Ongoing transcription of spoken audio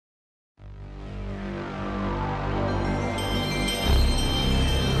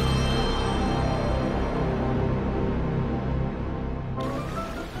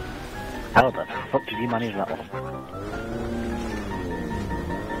How the fuck did you manage that one?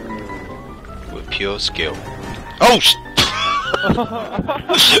 With pure skill. Oh sh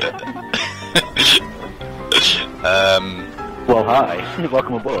Well, hi.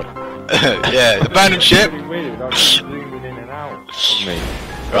 Welcome aboard. yeah, abandoned ship. It's really weird, I'm zooming in and out of me.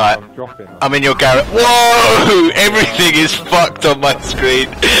 Right, I'm dropping. I'm in your garage. Whoa! Everything is fucked on my screen.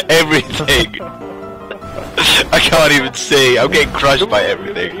 Everything. I can't even see. I'm getting crushed by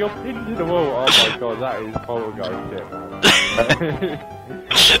everything. You're pinned to the wall. Oh my god, that is poltergeist shit, man.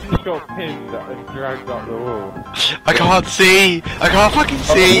 You got pinned and dragged up the wall. I can't see. I can't fucking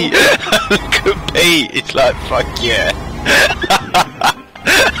see. Look at me. It's like fuck yeah.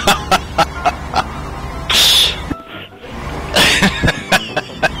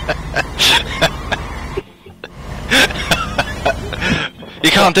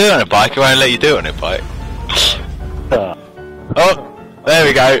 You can't do it on a bike. I won't let you do it on a bike. Oh, there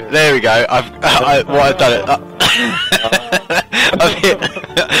we go. There we go. I've done it.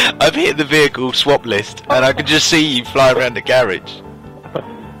 I've hit the vehicle swap list, and I can just see you fly around the garage.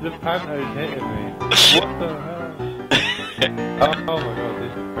 The panto's hitting me. What the hell? Oh my god,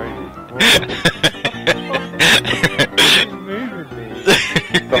 this is crazy. It's moving me.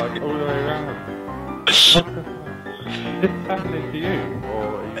 Like all the way around. What the fuck? Is this happening to you?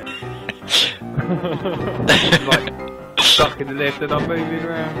 Or I'm like stuck in the lift and I'm moving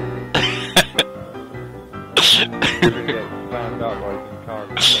around. We're gonna get slammed up by some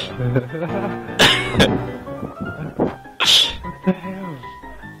cars. What the hell?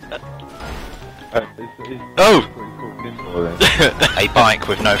 It's Oh! pretty cool pinball then. A bike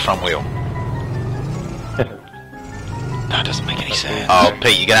with no front wheel. That doesn't make any sense. Oh,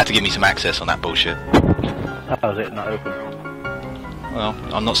 Pete, you're gonna have to give me some access on that bullshit. How's it not open? Well,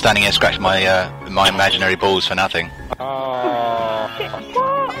 I'm not standing here scratching my my imaginary balls for nothing. Oh.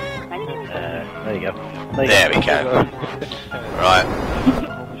 There you go. There we go. Right.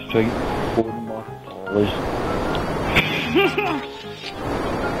 Straight forward my dollars.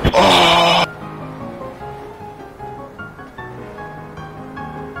 Oh!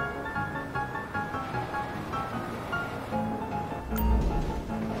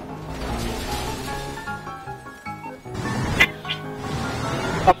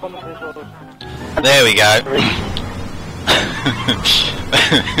 There we go.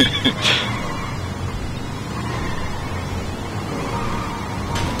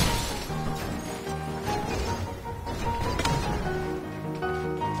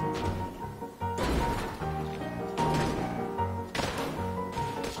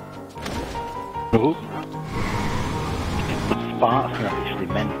 Oh. Sparks are actually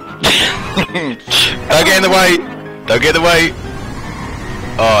meant. Don't get in the way! Don't get in the way!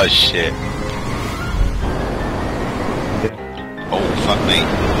 Oh shit. Oh fuck me.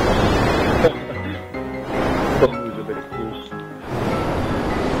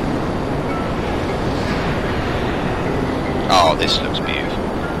 Oh, this looks beautiful.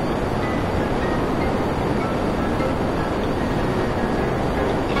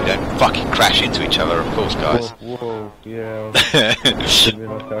 If you don't fucking crash into each other, of course, guys. Whoa, yeah. I can't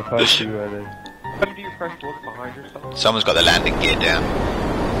see where they... How do you press look behind yourself? Someone's got the landing gear down.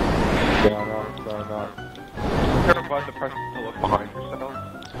 Turn by the press to look behind yourself.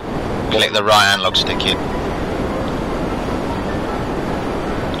 Click the right analog stick in.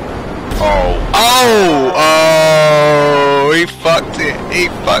 Oh. Oh! Oh! He fucked it! He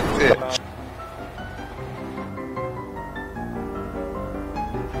fucked it!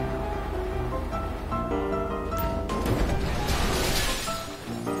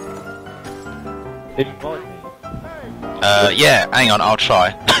 Invite me. Yeah, hang on, I'll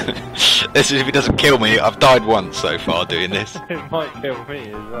try. This is if he doesn't kill me. I've died once so far doing this. It might kill me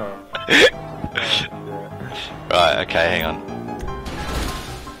as well. Right, okay, hang on.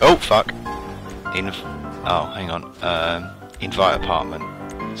 Oh, fuck. Oh, hang on. Invite apartment.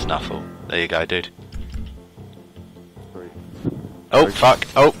 Snuffle. There you go, dude. Oh, fuck.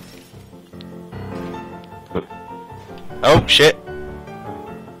 Oh. Oh, shit.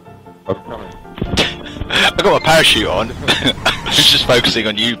 I'm coming. I got my parachute on. I was just focusing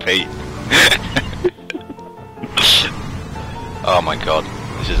on you, Pete. Oh my god,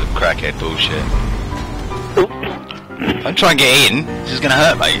 this is a crackhead bullshit. Don't try and get in. This is gonna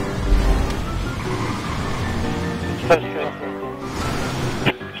hurt, mate.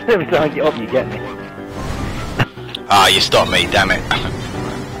 Every time I get up, you get me. Ah, you stopped me, damn it.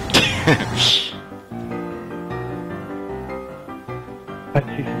 I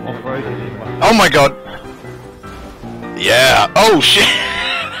see some off-roading in my... Oh my god. Yeah. Oh shit.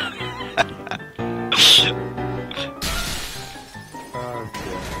 Oh,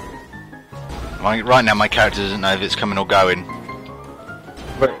 Right now my character doesn't know if it's coming or going.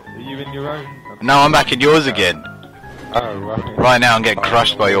 Wait, are you in your own? No, I'm back in yours again. Oh, right. Right now I'm getting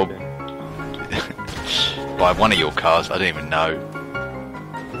crushed by your... by one of your cars, I don't even know.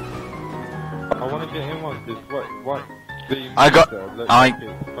 I want to get in one, just what? I got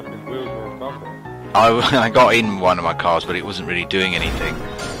got in one of my cars, but it wasn't really doing anything.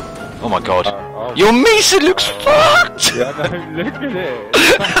 Oh my god. Your Misa looks fucked! Yeah, no, look at it!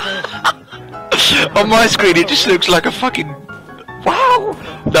 On my screen it just looks like a fucking... Wow!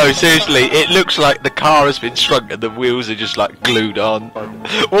 No, seriously, it looks like the car has been shrunk and the wheels are just like glued on.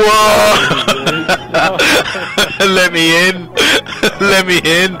 Whoa! Let me in! Let me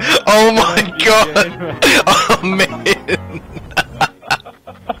in! Oh my god! I'm in!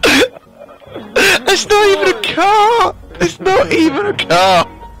 It's not even a car! It's not even a car!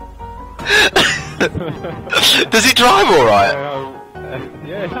 Does it drive alright?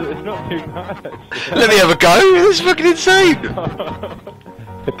 Yeah, it's not too bad. Let me have a go! This is fucking insane!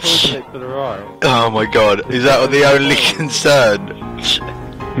 The closing it to the right. Oh my god, is that the only concern?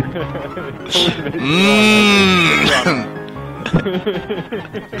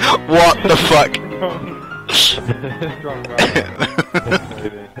 What the fuck?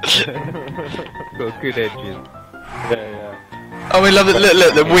 Got good edges. Yeah. Oh, we love it.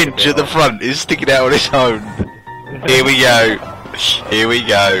 Look, the winch at the front is sticking out on its own. Here we go. Here we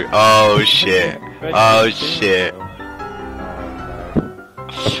go. Oh shit. Oh shit.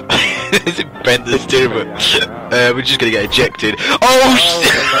 Is it bent the steering wheel? We're just gonna get ejected. Oh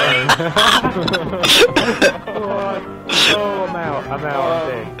shit! Oh, I'm out. I'm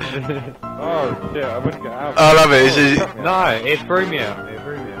dead. Oh shit, I wouldn't get out. I love it. No, it threw me out.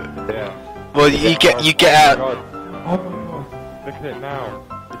 Yeah. Well, you get out. Oh my god. Look at it now.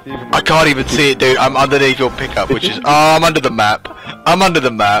 It's even I can't even see it, dude. I'm underneath your pickup, which is... Oh, I'm under the map. I'm under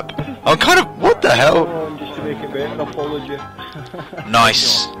the map. I'm kind of... What the hell? Oh, just to make it better, I followed you.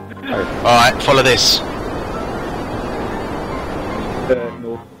 Nice. Alright, follow this.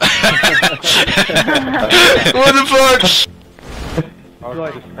 No. What the fuck? I've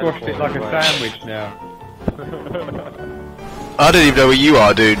like squashed it like a sandwich now. I don't even know where you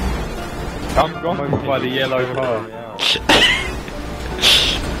are, dude. I'm gone by the yellow car.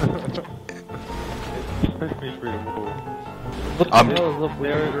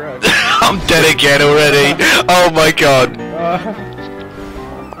 I'm dead again already. Oh my god.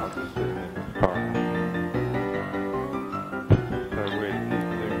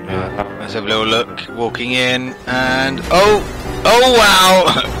 Let's have a little look. Walking in and oh wow!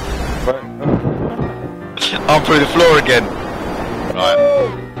 I'm through the floor again. Right.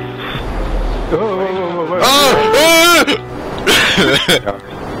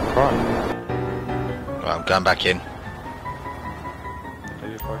 Right, I'm going back in.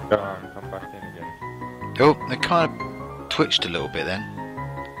 Come back in again. Oh, they kind of twitched a little bit then.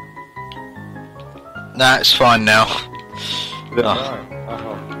 Nah, it's fine now.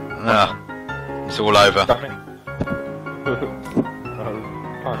 Nah, it's all over.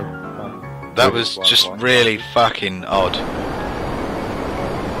 That was just really fucking odd.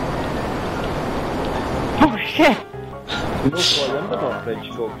 Oh shit!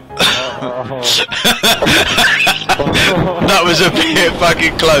 That was a bit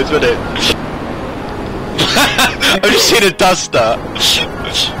fucking close, wasn't it? I've just seen a duster.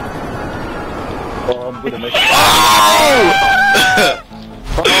 Oh, I'm gonna make it.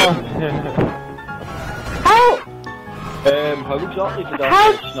 How? How exactly did I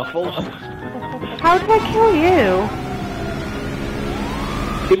get Snuffles? How did I kill you?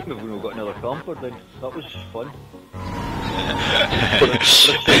 Couldn't have we got another camper then. That was fun. But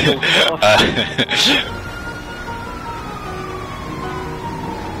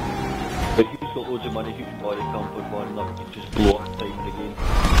if you've got loads of money, you can buy the camper van and that you can just blow up time the game.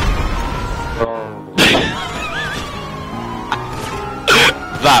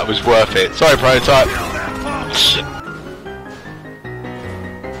 That was worth it. Sorry, prototype.